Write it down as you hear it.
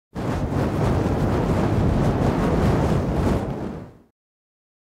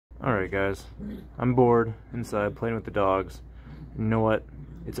Alright guys, I'm bored inside playing with the dogs. You know what?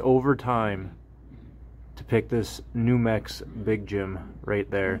 It's over time to pick this NuMex Big Jim right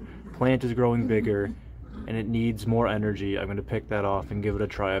there. Plant is growing bigger and it needs more energy. I'm going to pick that off and give it a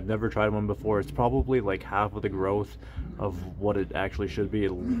try. I've never tried one before. It's probably like half of the growth of what it actually should be.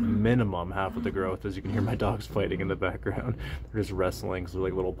 Minimum half of the growth. As you can hear my dogs fighting in the background. They're just wrestling, so they're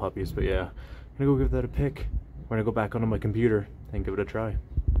like little puppies. But yeah, I'm going to go give that a pick. We're going to go back onto my computer and give it a try.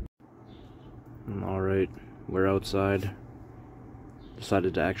 Alright, we're outside.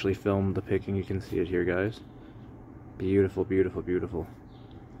 Decided to actually film the picking. You can see it here, guys. Beautiful, beautiful, beautiful.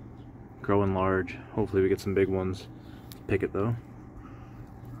 Growing large. Hopefully we get some big ones. Pick it though.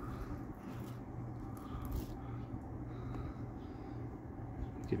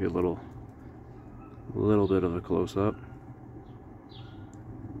 Give you a little bit of a close-up.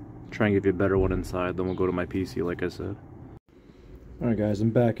 Try and give you a better one inside, then we'll go to my PC like I said. Alright guys, I'm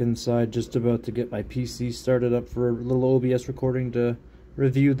back inside, just about to get my PC started up for a little OBS recording to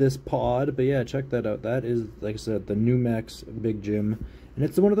review this pod. But yeah, check that out. That is, like I said, the NuMex Big Jim. And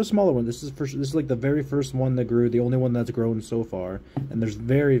it's one of the smaller ones. This is like the very first one that grew, the only one that's grown so far. And there's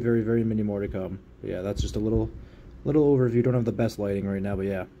very, very, very many more to come. But yeah, that's just a little overview. Don't have the best lighting right now, but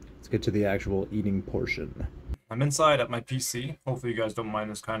yeah, let's get to the actual eating portion. I'm inside at my PC. Hopefully you guys don't mind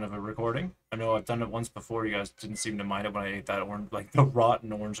this kind of a recording. I know I've done it once before. You guys didn't seem to mind it when I ate that orange, like the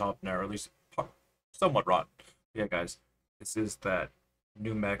rotten orange habanero, or at least somewhat rotten. Yeah, guys, this is that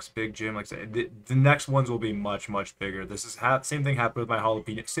NuMex Big Jim. Like I said, the next ones will be much, much bigger. This is same thing happened with my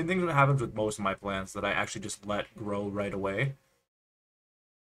jalapeno. Same thing that happens with most of my plants that I actually just let grow right away.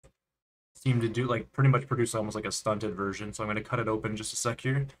 Seem to do like pretty much produce almost like a stunted version. So I'm gonna cut it open just a sec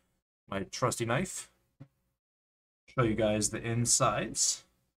here. My trusty knife. Show you guys the insides.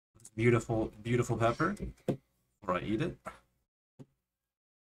 This beautiful, beautiful pepper before I eat it.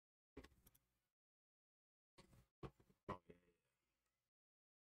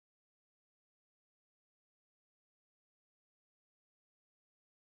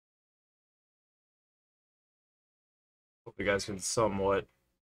 Hope you guys can somewhat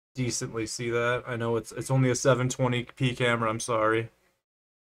decently see that. I know it's only a 720p camera, I'm sorry.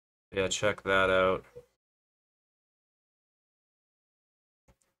 Yeah, check that out.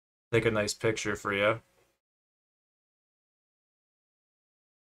 Take a nice picture for you.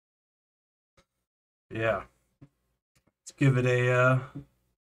 Yeah. Let's give it a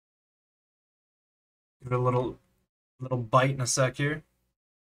little bite in a sec here.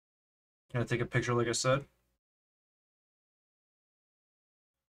 Gonna take a picture like I said.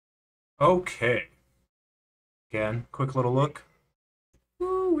 Okay. Again, quick little look.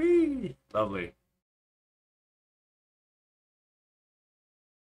 Woo-wee! Lovely.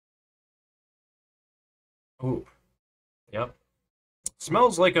 Ooh. Yep.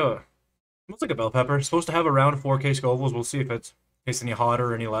 Smells like a bell pepper. It's supposed to have around 4K Scovilles. We'll see if it tastes any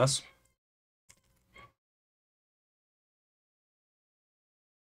hotter or any less.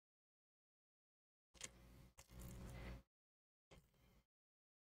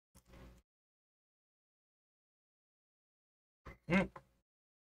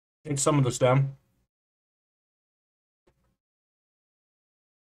 Need some of the stem.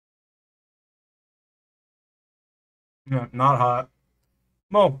 Yeah, not hot.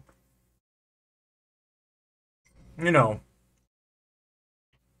 Well, you know,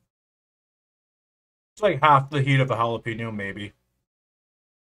 it's like half the heat of a jalapeno, maybe.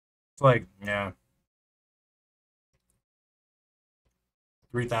 It's like, yeah,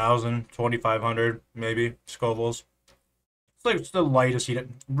 3,000, 2,500, maybe, Scovilles. It's like it's the lightest heat.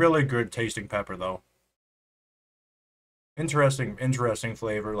 Really good tasting pepper, though. Interesting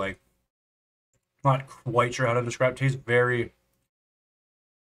flavor. Like, not quite sure how to describe it. Tastes very,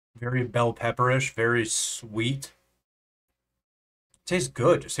 very bell pepperish, very sweet. Tastes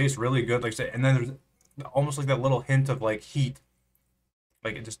good. Just tastes really good. Like I said, and then there's almost like that little hint of like heat,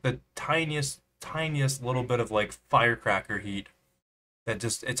 like just the tiniest little bit of like firecracker heat. That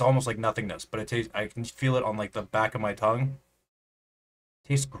just it's almost like nothingness, but it tastes. I can feel it on like the back of my tongue.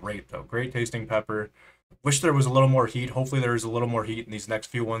 Tastes great though. Great tasting pepper. Wish there was a little more heat. Hopefully there is a little more heat in these next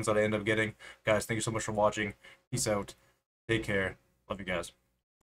few ones that I end up getting. Guys, thank you so much for watching. Peace out. Take care. Love you guys.